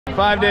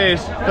5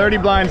 days, 30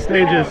 blind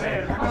stages.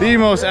 The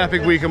most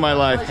epic week of my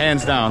life,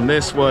 hands down.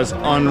 This was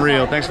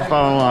unreal. Thanks for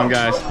following along,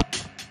 guys.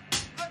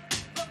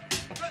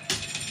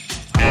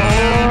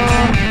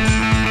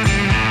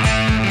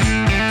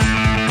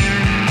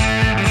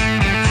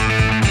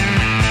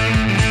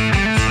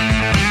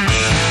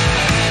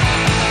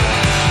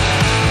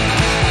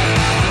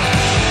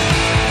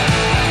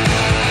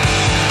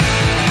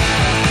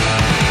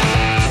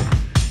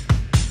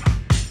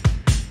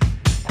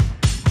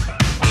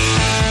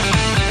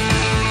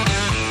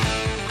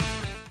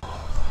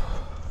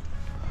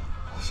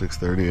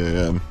 .30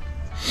 a.m.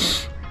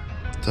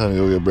 Time to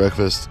go get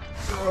breakfast.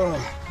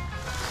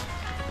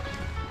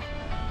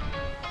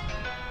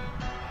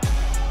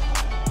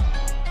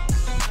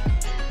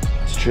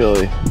 It's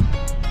chilly.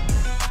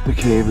 The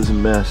cave is a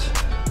mess.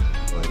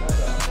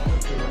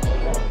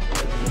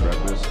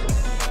 Breakfast.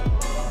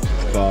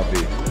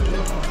 Coffee.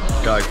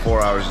 Got like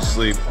 4 hours of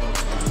sleep.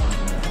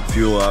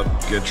 Fuel up,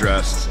 get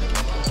dressed.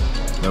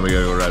 Then we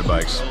gotta go ride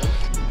bikes.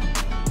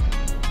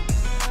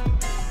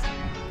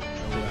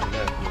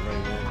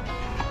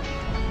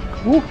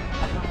 Woo.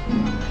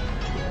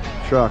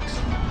 Trucks,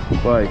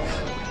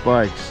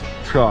 bikes,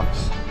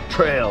 trucks,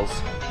 trails.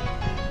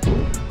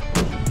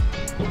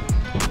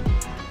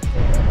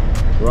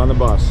 We're on the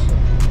bus.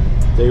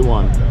 Day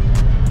 1.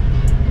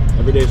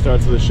 Every day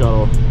starts with a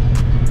shuttle.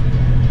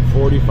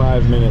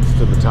 45 minutes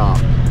to the top.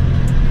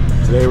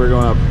 Today we're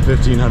going up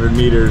 1,500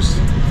 meters,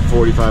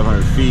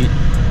 4,500 feet.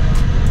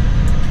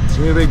 It's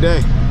gonna be a big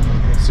day.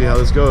 See how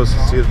this goes.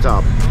 See you at the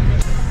top.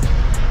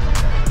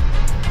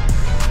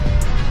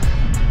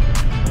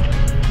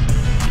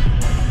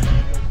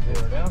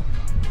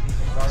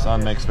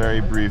 Sun makes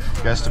very brief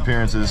guest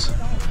appearances.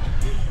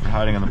 We're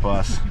hiding on the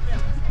bus.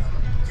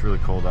 It's really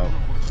cold out.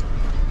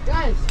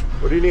 Guys,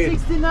 What do you need?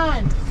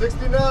 69.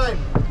 69.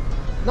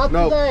 Not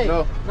No, today.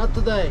 no. Not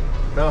today.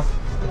 No.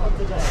 Not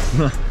today.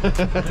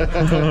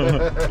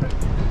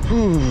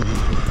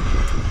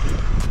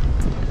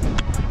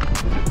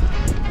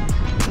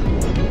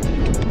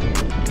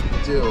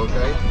 Two,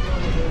 okay?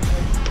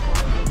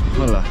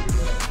 Hola.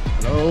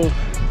 No.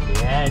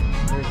 Yeah,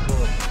 very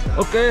cool.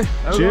 Okay.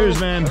 Cheers,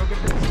 man.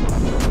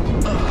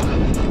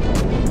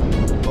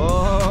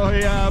 Oh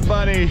yeah,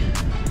 buddy.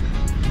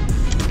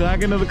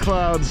 Back into the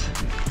clouds.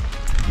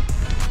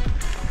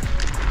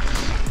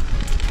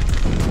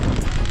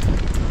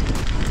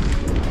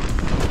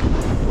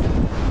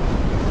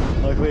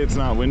 Luckily it's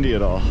not windy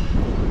at all.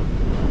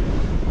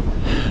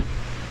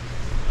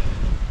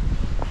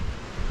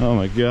 Oh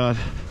my God.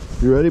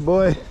 You ready,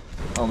 boy?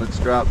 Helmet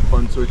strap,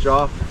 fun switch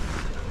off.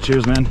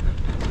 Cheers, man.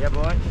 Yeah,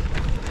 boy.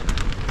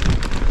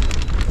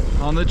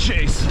 On the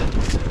chase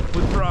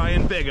with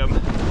Brian Bigham.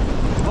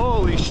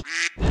 Holy sh**.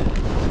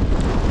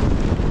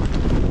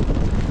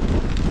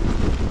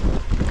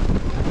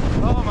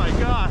 Oh my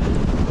God.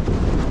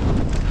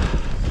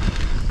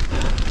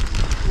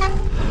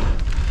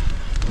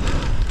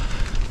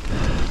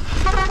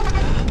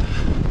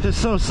 It's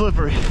so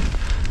slippery.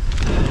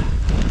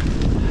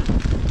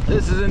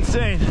 This is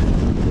insane.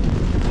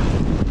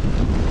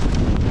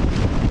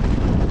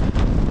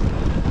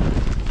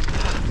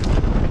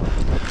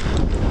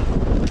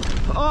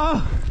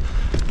 Oh,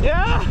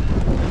 yeah.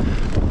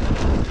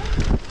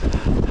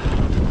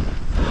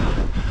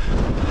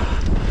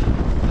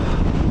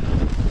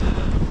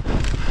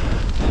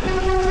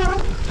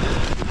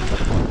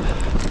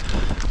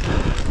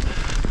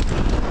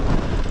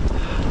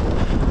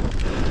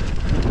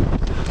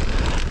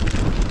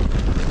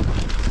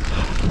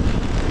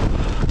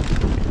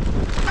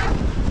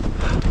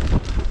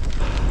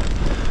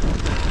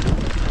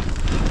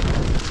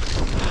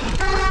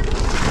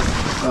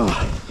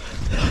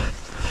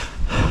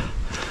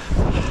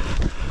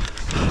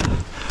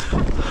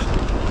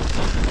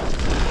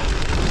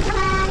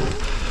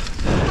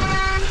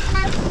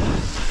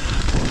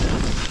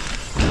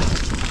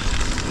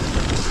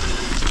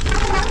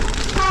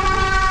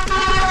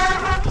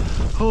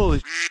 Holy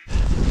sh**.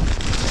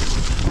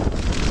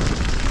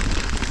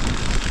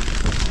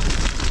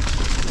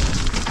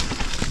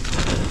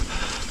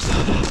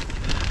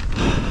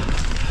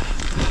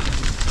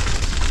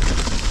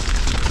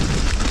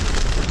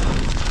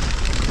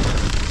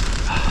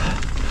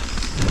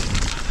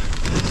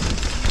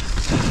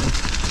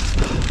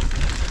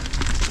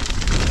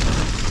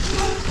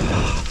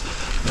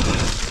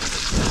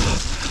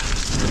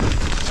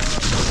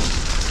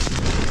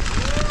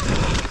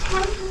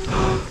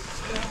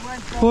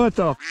 What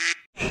the f?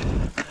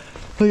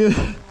 Look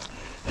at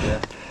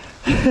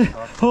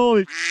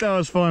holy sh**, that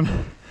was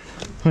fun.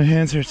 My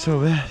hands hurt so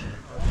bad.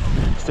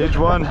 Stage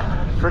 1,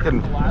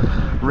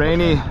 freaking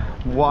rainy,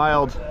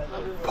 wild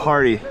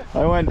party.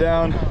 I went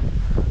down,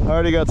 I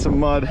already got some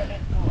mud.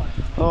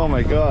 Oh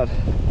my God.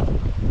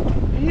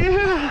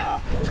 Yeah!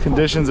 These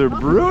conditions are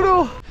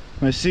brutal.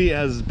 My seat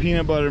has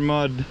peanut butter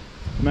mud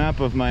map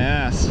of my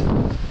ass.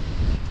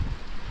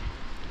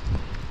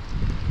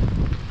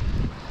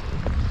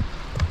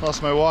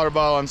 Lost my water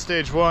bottle on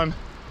stage 1.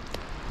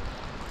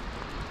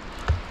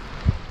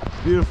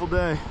 Beautiful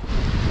day.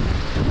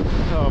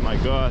 Oh my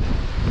God.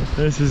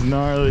 This is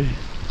gnarly.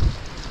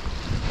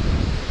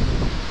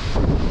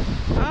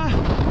 Ah!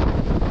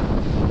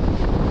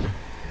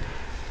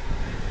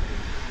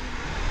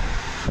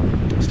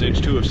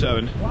 Stage 2 of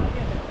 7.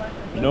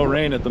 No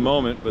rain at the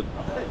moment, but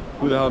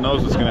who the hell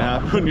knows what's gonna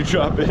happen when you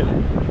drop in.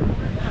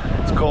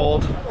 It's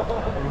cold.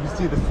 You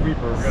see the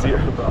sweeper.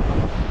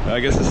 I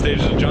guess the stage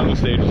is a jungle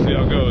stage. We'll see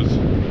how it goes.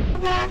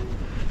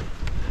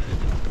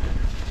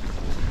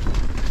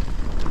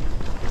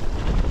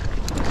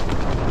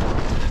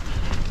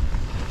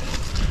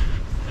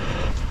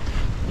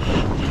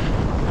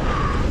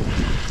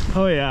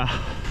 Oh yeah,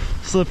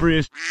 slippery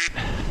as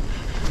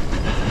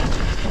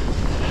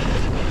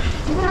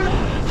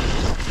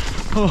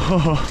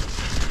oh,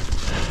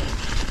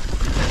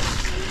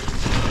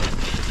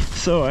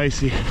 so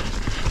icy.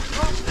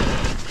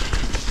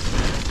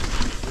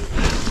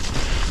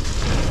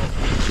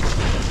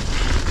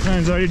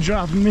 Ryan's already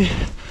dropping me.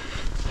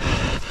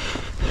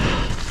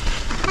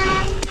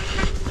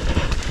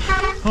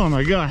 Oh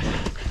my God.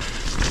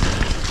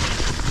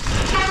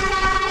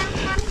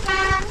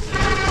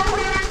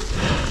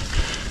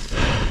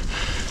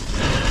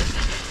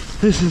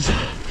 This is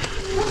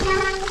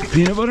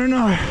peanut butter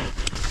gnar.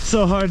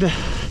 So hard to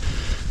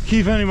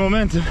keep any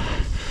momentum.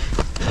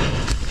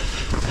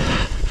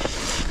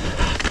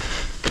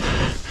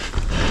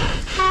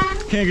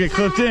 Can't get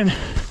clipped in.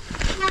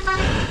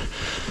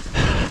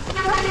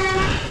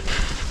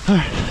 All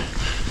right,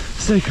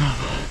 stay calm.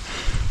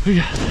 We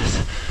got this.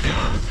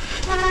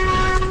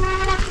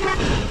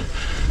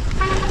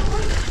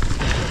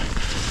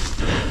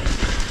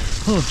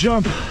 Little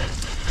jump.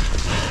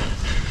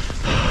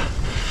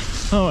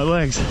 Oh, my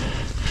legs.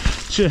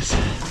 Just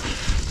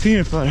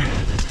peanut butter.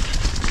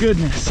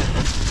 Goodness.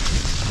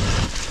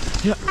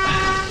 Yeah.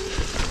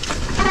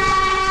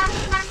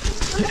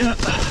 Yeah.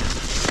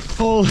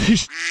 Holy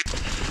sh**.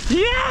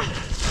 Yeah!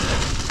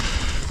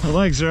 My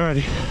legs are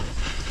already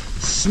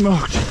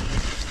smoked.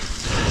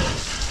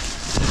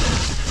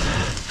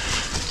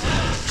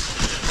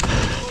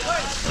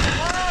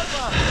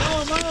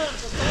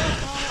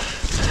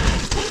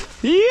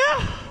 Yeah!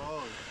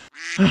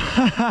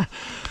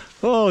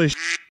 Holy sh**.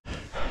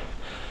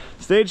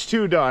 Stage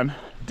 2 done.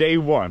 Day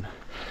 1.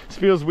 This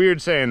feels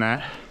weird saying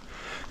that,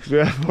 because we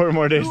have 4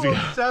 more days to go. 2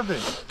 of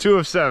 7. 2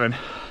 of 7.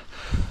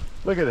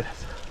 Look at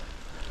this.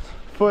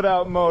 Foot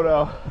out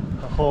moto.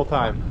 The whole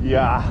time.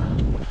 Yeah.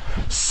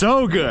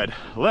 So good.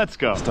 Let's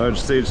go. Started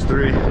stage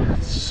 3.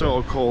 It's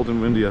so cold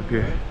and windy up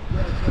here.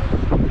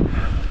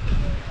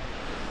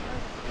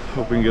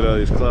 Hope we can get out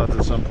of these clouds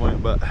at some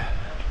point, but I'm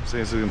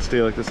saying it's gonna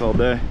stay like this all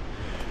day.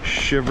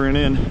 Shivering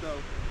in.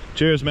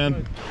 Cheers,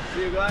 man.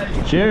 See you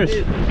guys. Cheers.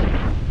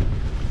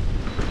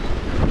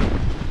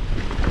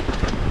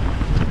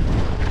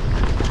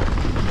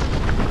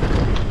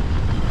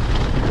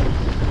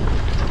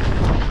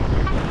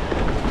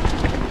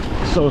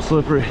 So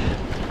slippery.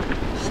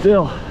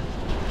 Still.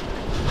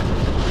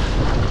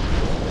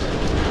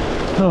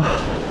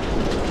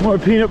 Oh, more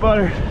peanut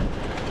butter.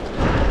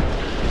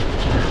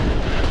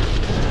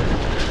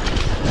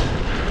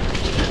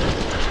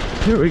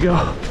 Here we go.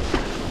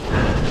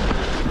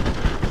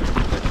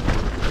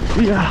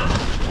 Yeah.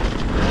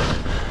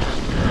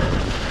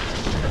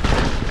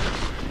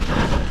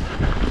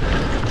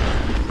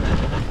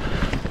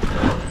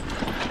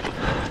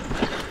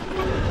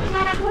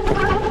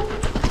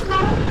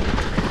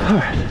 All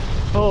right.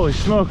 Holy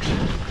smokes.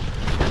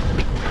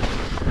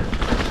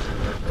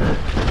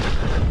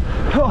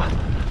 Oh.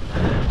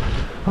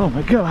 Oh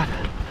my God.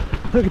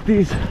 Look at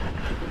these.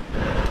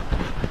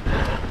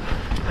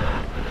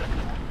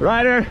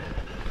 Rider.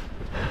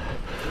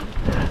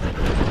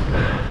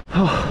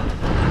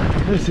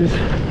 Oh, this is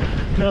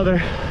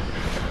another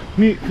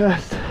meat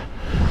fest.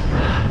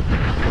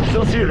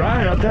 Still see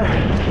Ryan out there,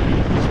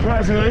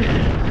 surprisingly.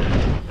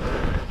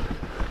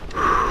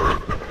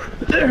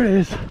 There it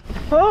is.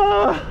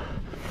 Oh!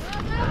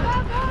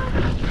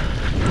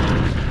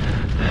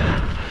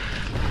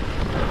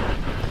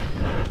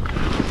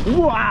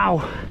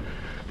 Wow!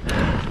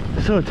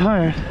 So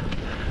tired.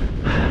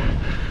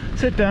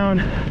 Sit down.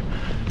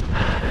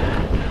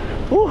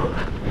 Woo.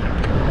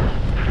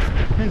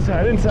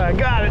 Inside, inside,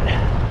 got it.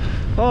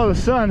 Oh, the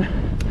sun.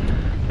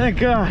 Thank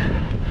God.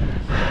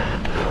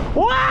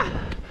 Wah!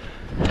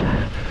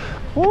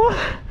 Wah!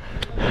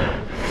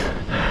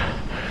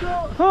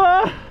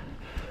 Ah!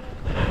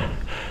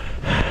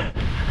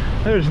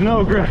 There's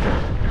no grip.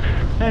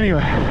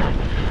 Anyway,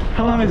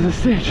 how long is this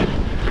stage?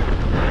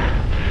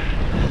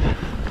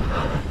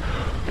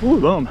 Ooh,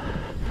 long.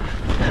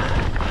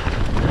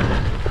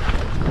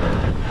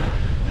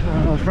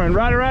 Oh, friend,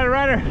 rider, rider,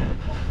 rider.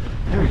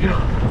 There we go.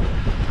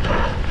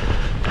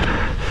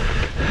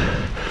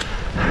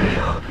 There we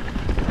go.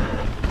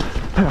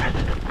 All right.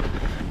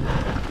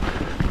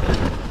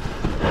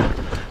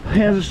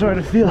 Hands are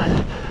starting to feel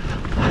it.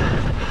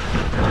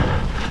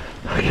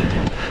 Okay.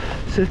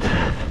 Sit.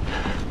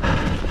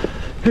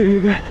 Here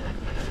you go.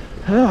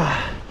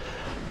 Ah.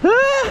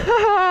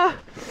 Ah.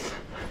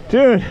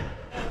 Dude,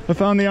 I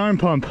found the arm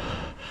pump.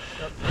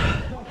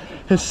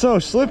 It's so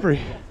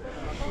slippery.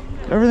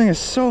 Everything is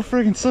so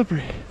freaking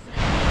slippery.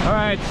 All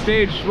right,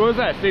 what was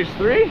that, stage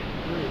 3?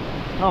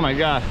 Oh my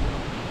God.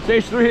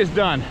 Stage 3 is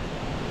done.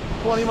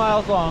 20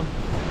 miles long.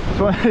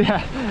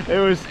 Yeah, it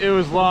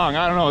was long.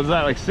 I don't know, was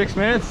that like 6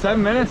 minutes,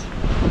 7 minutes?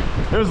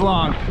 It was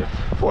long.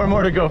 4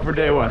 more to go for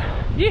day 1.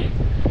 Yeah.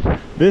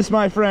 This,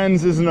 my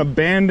friends, is an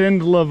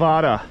abandoned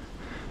lavada.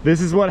 This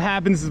is what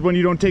happens when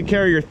you don't take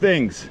care of your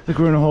things. I think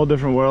we're in a whole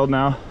different world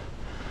now.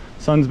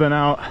 Sun's been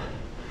out.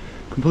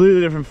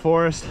 Completely different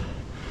forest.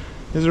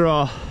 These are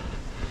all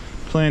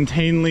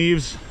plantain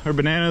leaves or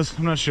bananas,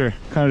 I'm not sure.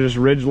 Kind of just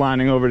ridge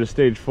lining over to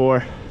stage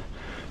 4.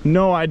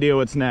 No idea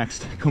what's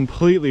next.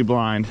 Completely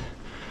blind.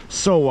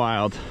 So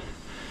wild.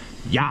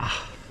 Yeah.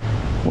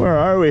 Where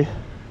are we?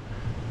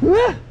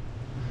 Ah!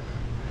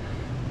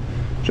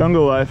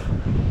 Jungle life.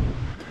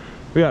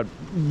 We got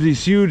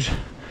these huge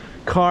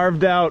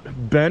carved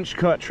out bench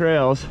cut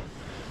trails,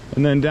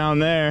 and then down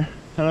there,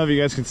 I don't know if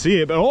you guys can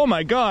see it, but oh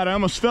my God, I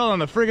almost fell on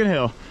the friggin'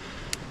 hill.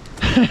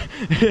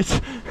 It's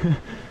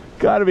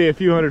gotta be a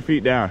few hundred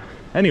feet down.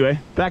 Anyway,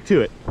 back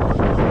to it.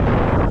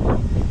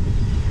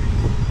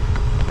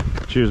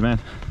 Cheers, man.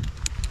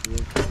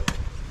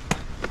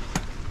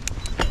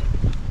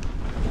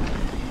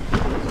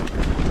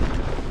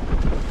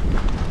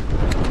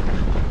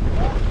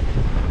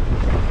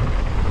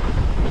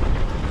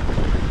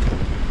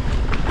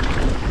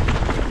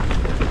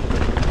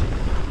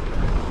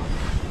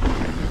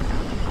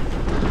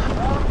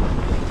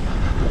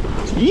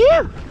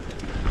 Yeah.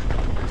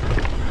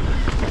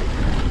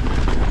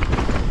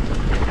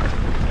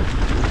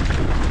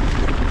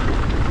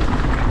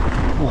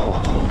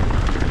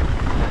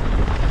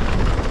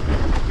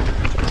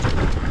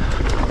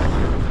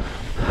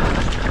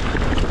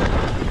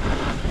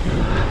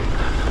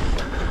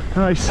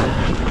 Nice.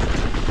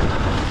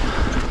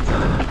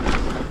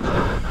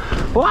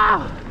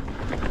 Wow.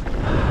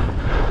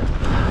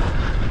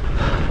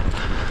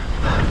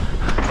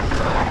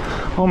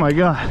 Oh my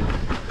God.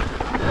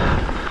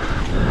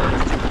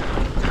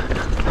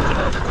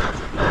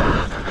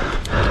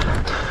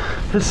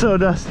 It's so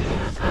dusty.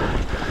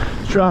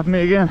 It's dropping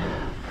me again.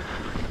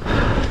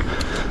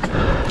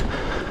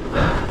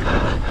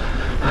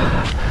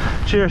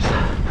 Cheers.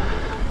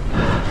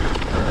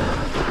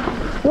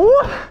 Woo!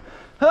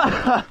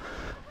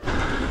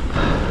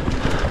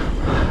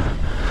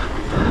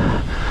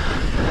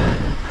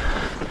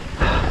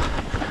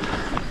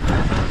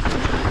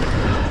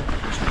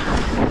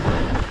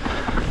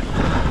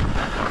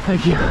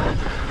 Thank you.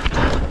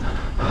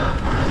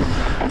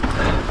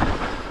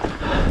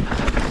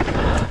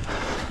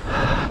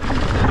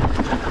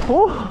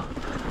 Oh,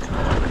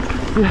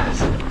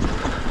 yes.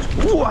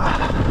 Wow.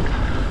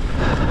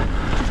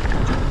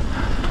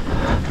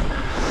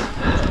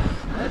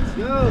 Let's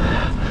go.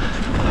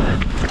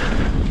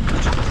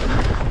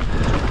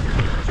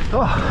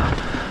 Oh,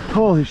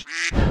 holy sh**.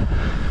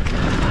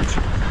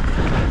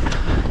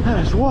 That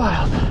is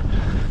wild.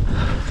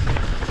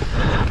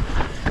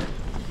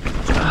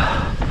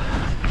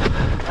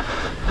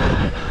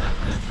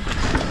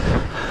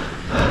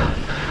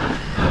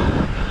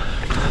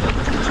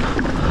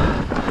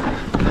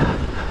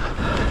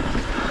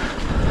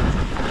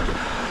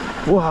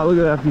 Wow, look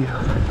at that view.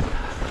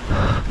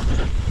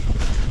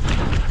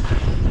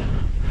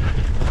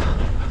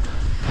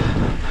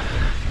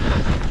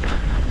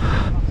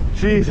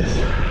 Jesus.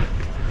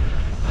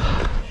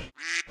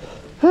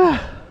 That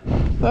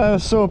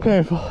was so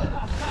painful.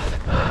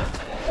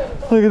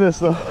 Look at this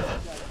though.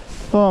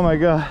 Oh my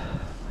God.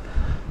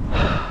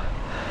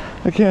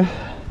 I can't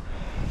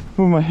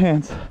move my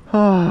hands.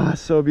 Ah, oh,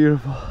 it's so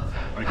beautiful.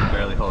 I can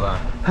barely hold on.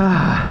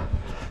 Ah,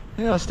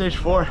 you know, stage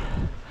 4.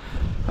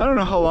 I don't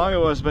know how long it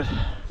was, but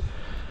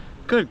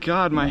good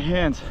God, my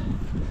hands.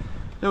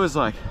 It was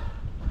like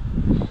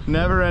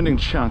never-ending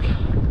chunk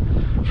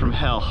from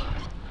hell.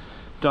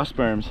 Dust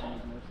berms.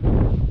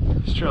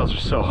 These trails are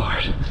so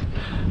hard.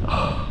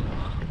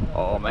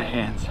 Oh, my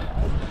hands.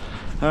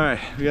 All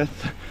right, we got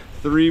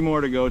 3 more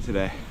to go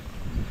today.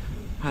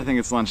 I think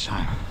it's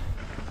lunchtime.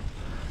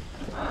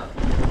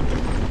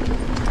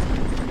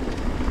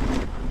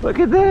 Look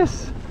at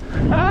this.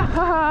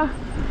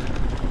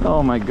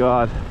 Oh my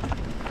God.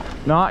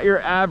 Not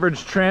your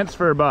average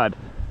transfer, bud.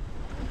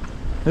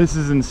 This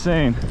is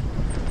insane.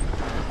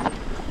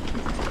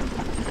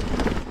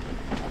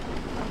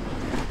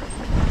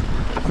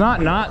 It's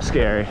not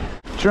scary.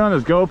 If you're on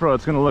this GoPro,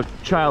 it's gonna look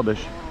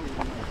childish.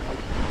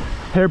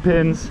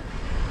 Hairpins.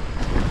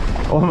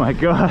 Oh my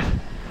God.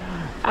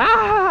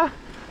 Ah!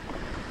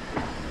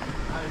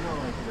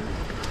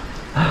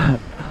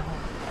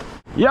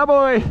 Yeah,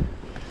 boy.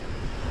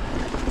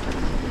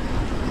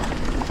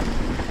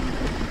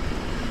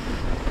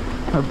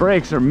 My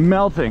brakes are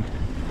melting.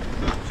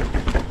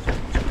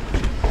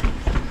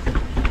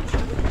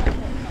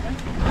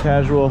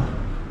 Casual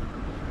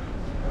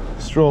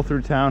stroll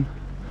through town,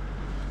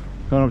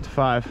 going up to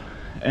 5,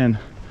 and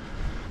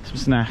some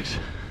snacks.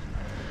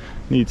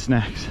 Need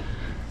snacks.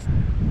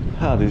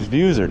 Wow, these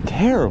views are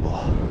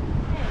terrible.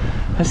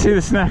 I see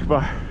the snack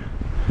bar.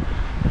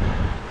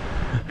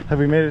 Have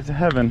we made it to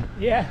heaven?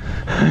 Yeah,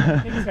 I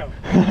think so.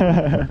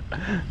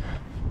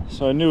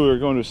 So I knew we were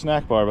going to a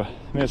snack bar, but I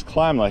made us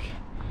climb like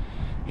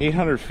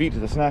 800 feet to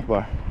the snack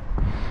bar.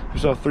 We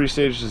still have 3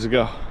 stages to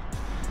go.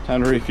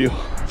 Time to refuel.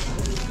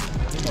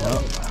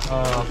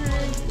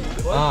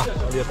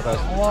 Di atrás.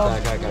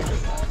 Acá.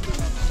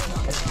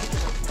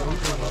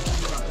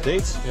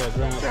 Dates? Yeah,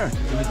 sure.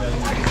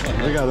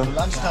 We got them.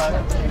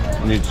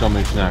 I need so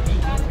many snacks.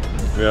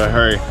 We gotta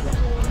hurry.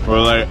 We're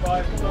late.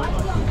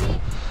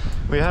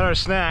 We had our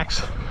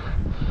snacks,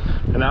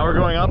 and now we're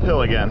going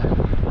uphill again.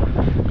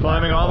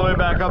 Climbing all the way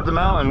back up the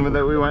mountain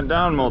that we went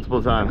down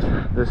multiple times.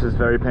 This is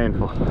very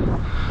painful.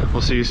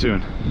 We'll see you soon.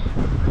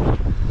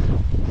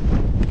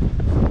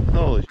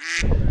 Holy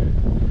shit.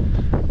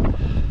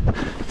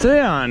 Today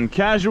on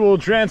Casual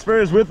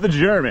Transfers with the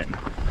German.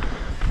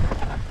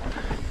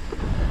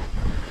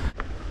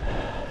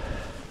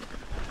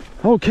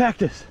 Oh,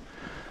 cactus.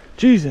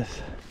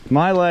 Jesus.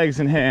 My legs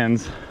and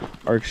hands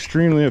are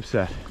extremely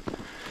upset.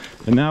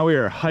 And now we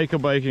are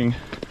hike-a-biking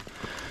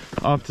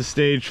up to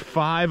stage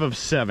 5 of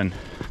 7.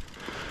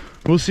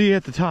 We'll see you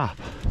at the top.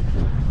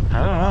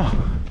 I don't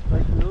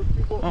know.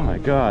 Oh my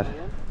God.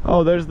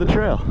 Oh, there's the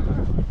trail.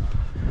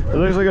 It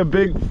looks like a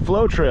big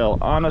flow trail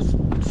on a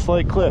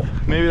slight cliff.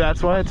 Maybe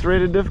that's why it's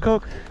rated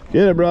difficult.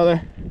 Get it,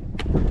 brother.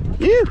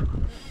 You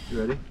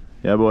ready?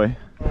 Yeah, boy.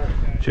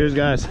 Cheers,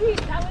 guys.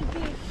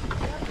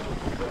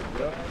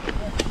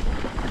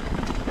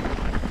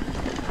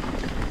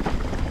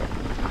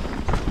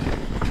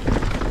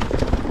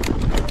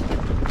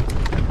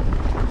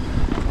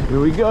 Here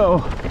we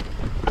go.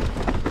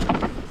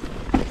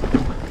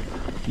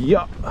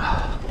 Yup.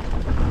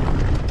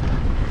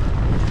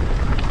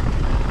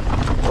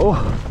 Oh.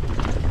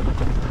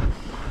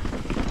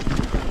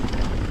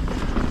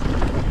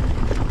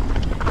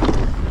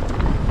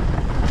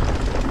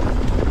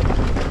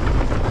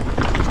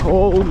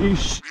 Holy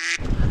sh!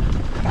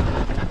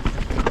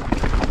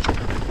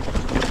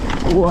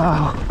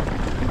 Wow.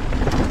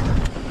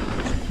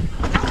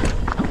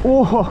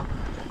 Oh.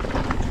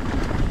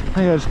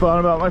 I got a spot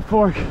about my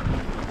fork.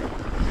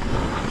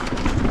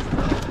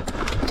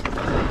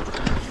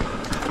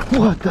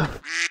 What the f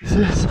is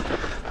this?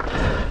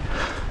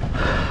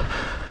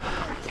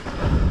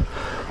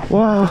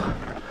 Wow.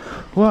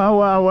 Wow,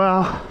 wow,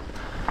 wow.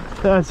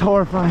 That's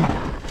horrifying.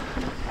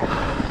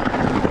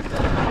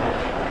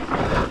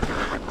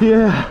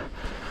 Yeah.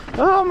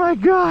 Oh my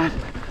God.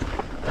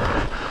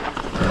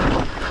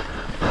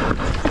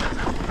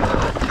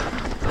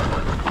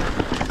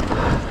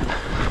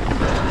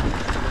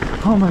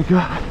 Oh my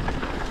God.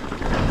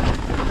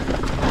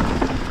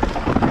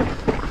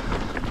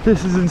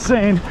 This is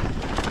insane.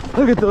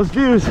 Look at those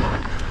views,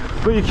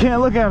 but you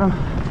can't look at them.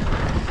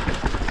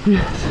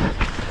 Yes.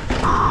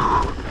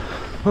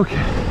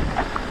 Okay.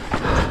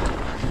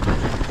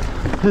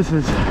 This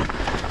is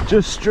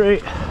just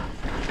straight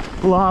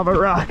lava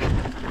rock.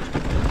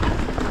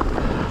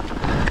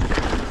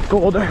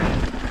 Boulder.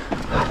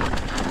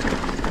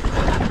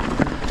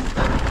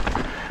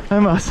 I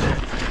must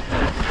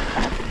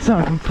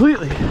sound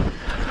completely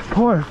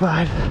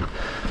horrified.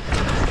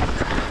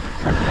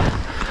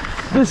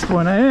 At this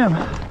point I am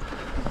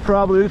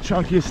probably the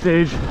chunkiest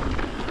stage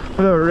I've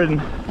ever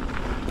ridden.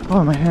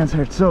 Oh, my hands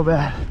hurt so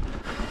bad.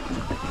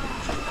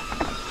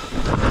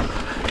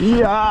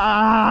 Yeah.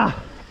 Ah.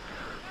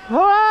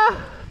 Oh.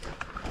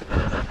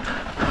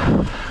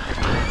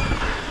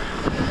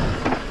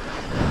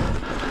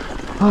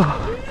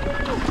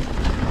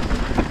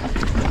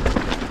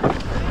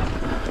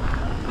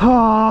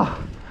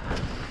 Oh.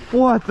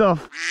 What the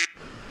f?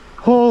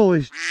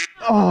 Holy sh!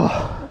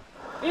 Oh.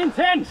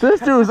 Intense! This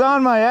dude was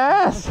on my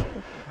ass!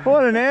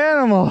 What an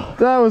animal!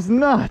 That was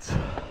nuts!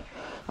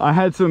 I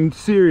had some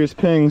serious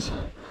pings.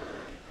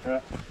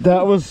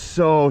 That was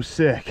so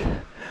sick.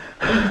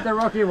 This is the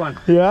rocky one.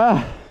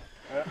 Yeah?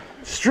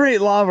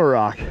 Straight lava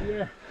rock.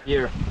 Yeah.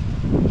 Here.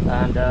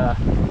 And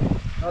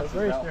that's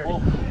very sturdy.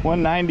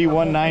 190,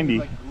 190.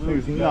 It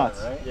was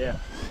nuts. Right? Yeah.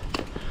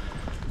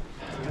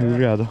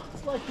 Obrigado.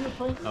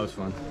 That was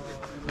fun.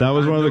 That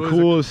was one of the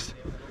coolest,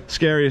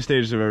 scariest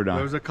stages I've ever done.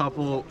 There was a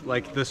couple,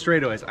 like the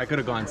straightaways, I could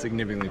have gone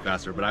significantly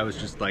faster, but I was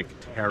just like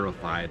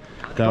terrified.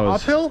 That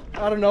was uphill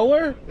out of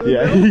nowhere.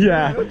 Yeah,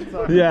 yeah,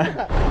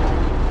 yeah.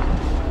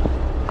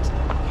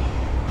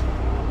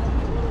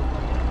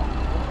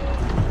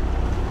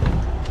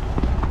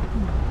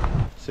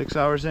 6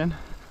 hours in,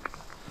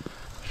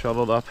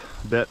 shoveled up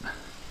a bit.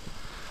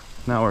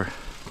 Now we're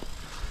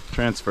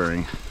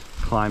transferring,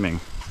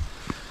 climbing.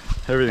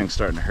 Everything's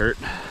starting to hurt.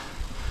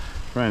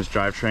 Ryan's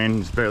drivetrain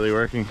is barely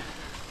working,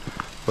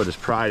 but his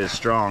pride is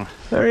strong.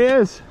 There he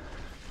is.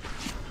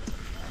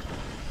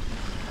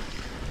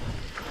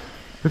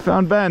 We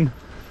found Ben.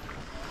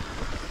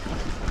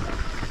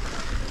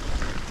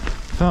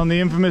 Found the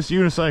infamous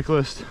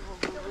unicyclist.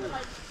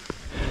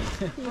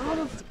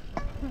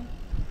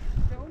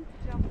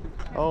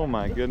 Oh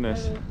my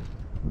goodness.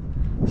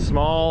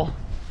 Small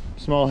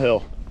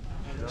hill.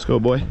 Let's go,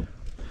 boy.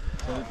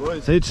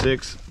 Stage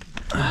 6.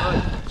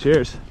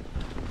 Cheers.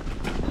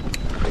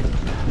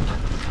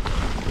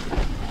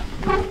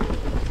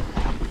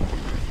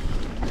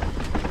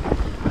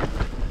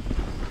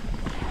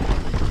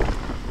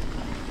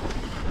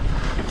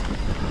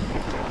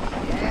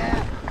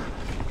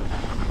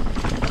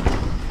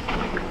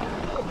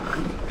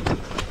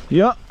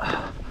 Yup.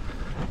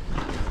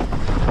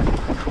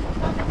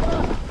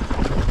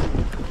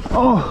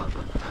 Oh,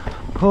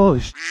 holy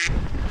sh**.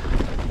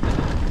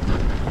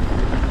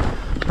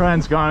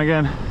 Ryan's gone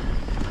again.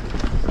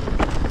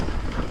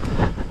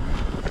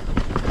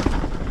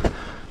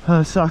 Oh,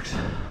 that sucks.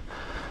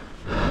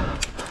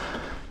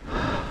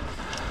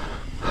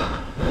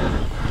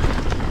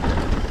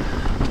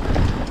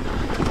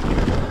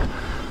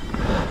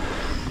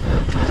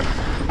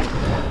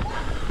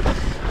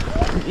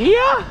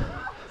 Yeah!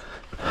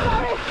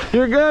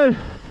 You're good.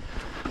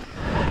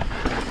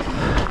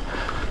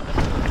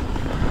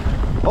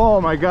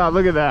 Oh my God,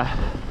 look at that.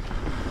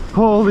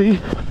 Holy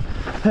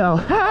hell.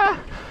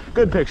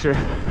 Good picture.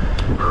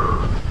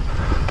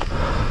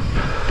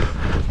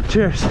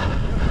 Cheers.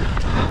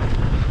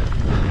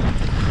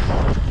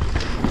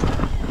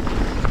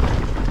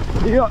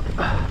 Yep.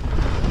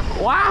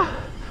 Wow.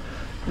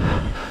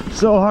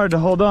 So hard to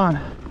hold on.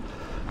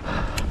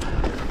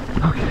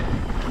 Okay.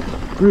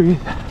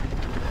 Breathe.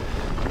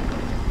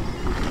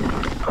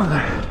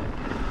 Another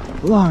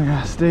long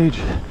ass stage.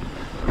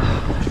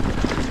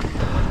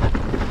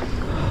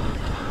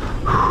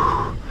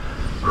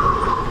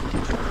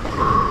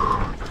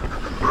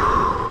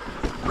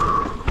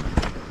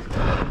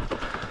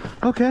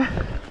 Okay,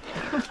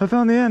 I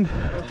found the end.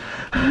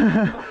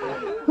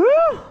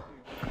 Woo!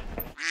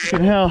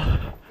 Fucking hell,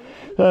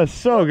 that's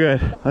so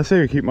good. I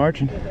say we keep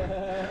marching.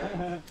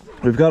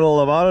 We've got a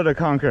Lavada to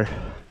conquer.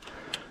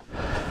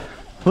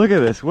 Look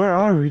at this, where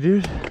are we,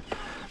 dude?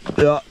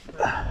 Yeah.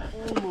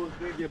 Almost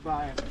did get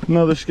by.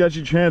 Another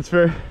sketchy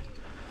transfer.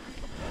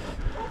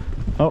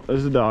 Oh,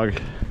 there's a dog.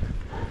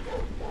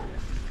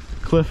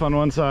 Cliff on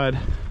one side,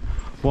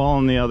 wall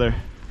on the other.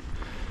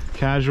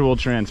 Casual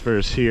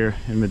transfers here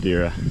in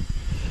Madeira.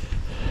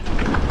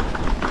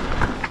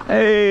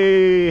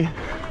 Hey,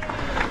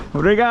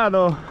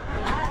 obrigado.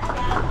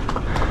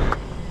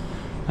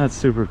 That's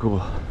super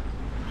cool.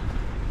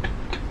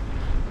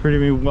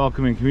 Pretty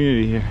welcoming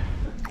community here.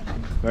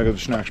 Back at the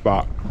snack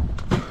spot.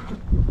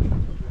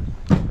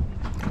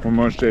 One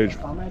more stage.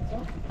 I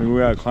think we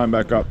gotta climb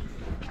back up.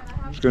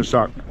 It's gonna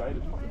start.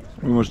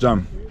 We're almost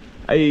done.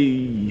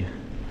 Hey.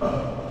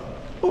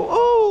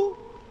 Ooh.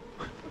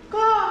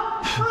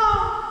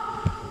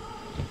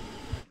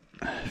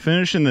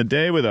 Finishing the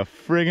day with a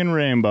friggin'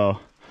 rainbow.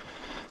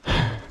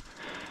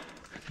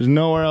 There's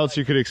nowhere else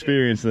you could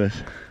experience this.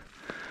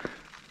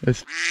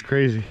 It's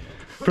crazy.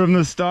 From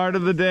the start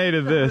of the day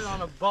to this.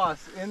 On a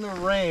bus in the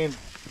rain,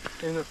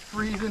 in the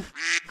freezing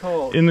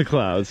cold. In the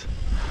clouds.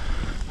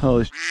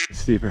 Holy sh**, it's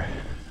steeper.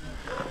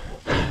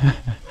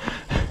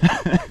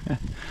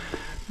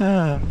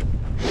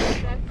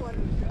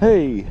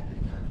 Hey,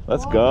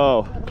 let's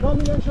go.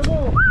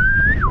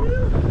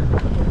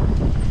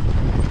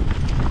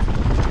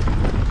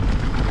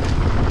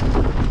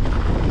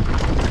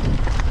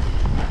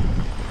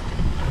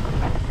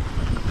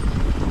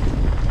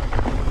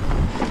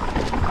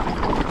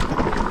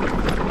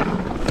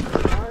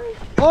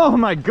 Oh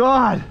my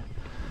God!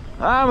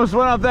 I almost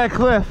went off that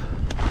cliff.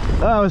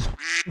 That was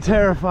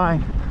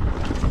terrifying.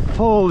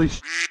 Holy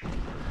sh**.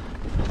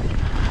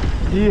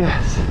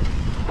 Yes.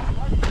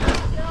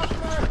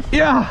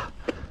 Yeah.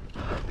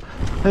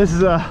 This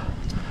is a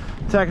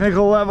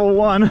technical level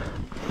 1.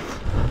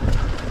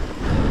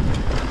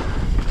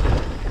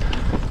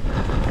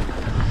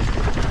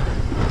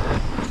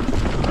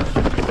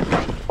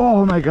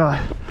 Oh my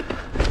God.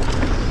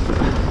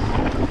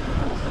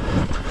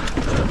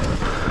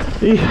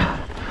 Yeah.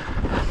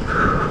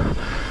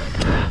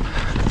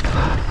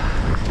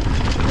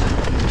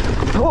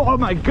 Oh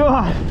my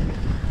God.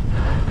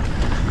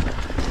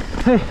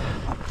 Hey,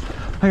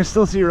 I can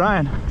still see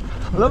Ryan.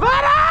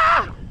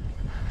 Lavada!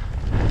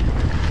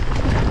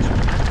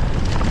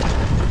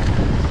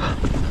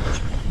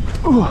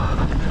 Ooh.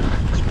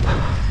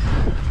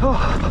 Oh.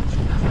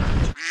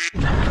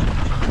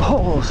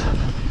 Holes.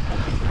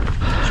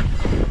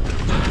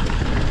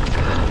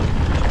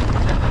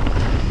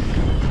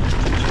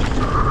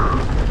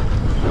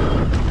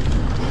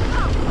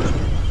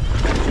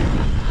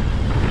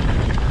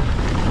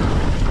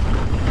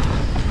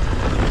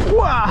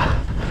 Wow.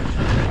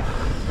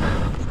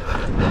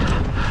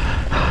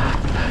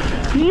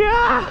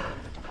 Yeah.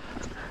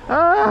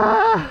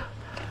 Ah.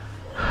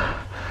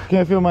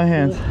 Can't feel my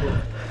hands.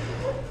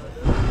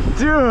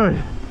 Dude.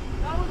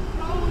 That was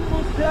probably the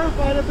most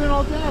terrified I've been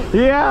all day.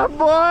 Yeah,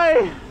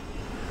 boy.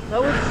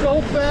 That was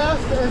so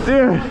fast and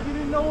Dude. like you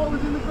didn't know what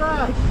was in the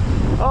grass.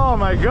 Oh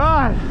my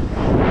God.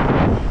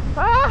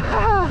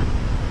 Ah.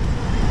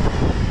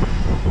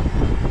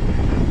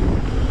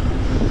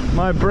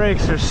 My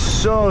brakes are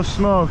so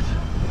smoked.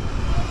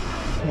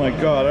 Oh my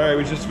God, all right,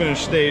 we just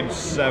finished stage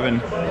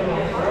 7.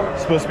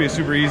 It's supposed to be a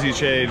super easy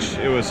stage.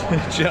 It was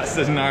just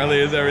as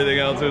gnarly as everything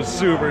else. It was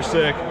super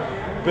sick.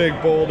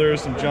 Big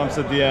boulders, some jumps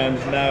at the end.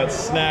 Now it's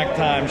snack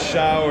time,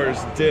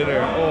 showers,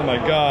 dinner. Oh my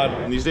God.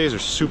 And these days are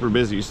super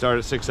busy. You start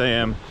at 6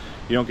 a.m.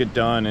 You don't get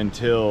done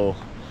until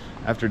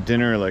after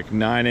dinner, like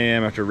 9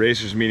 a.m. after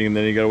racers meeting, and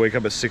then you gotta wake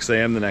up at 6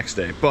 a.m. the next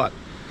day. But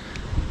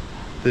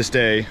This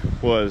day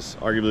was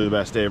arguably the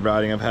best day of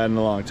riding I've had in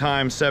a long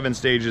time. 7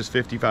 stages,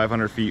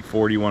 5,500 feet,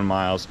 41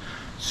 miles.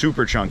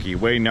 Super chunky,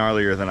 way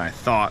gnarlier than I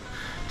thought.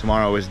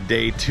 Tomorrow is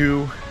day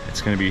 2.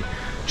 It's gonna be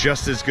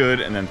just as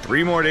good, and then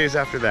 3 more days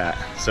after that.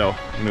 So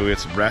I'm gonna go get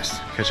some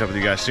rest. Catch up with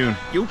you guys soon.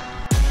 You.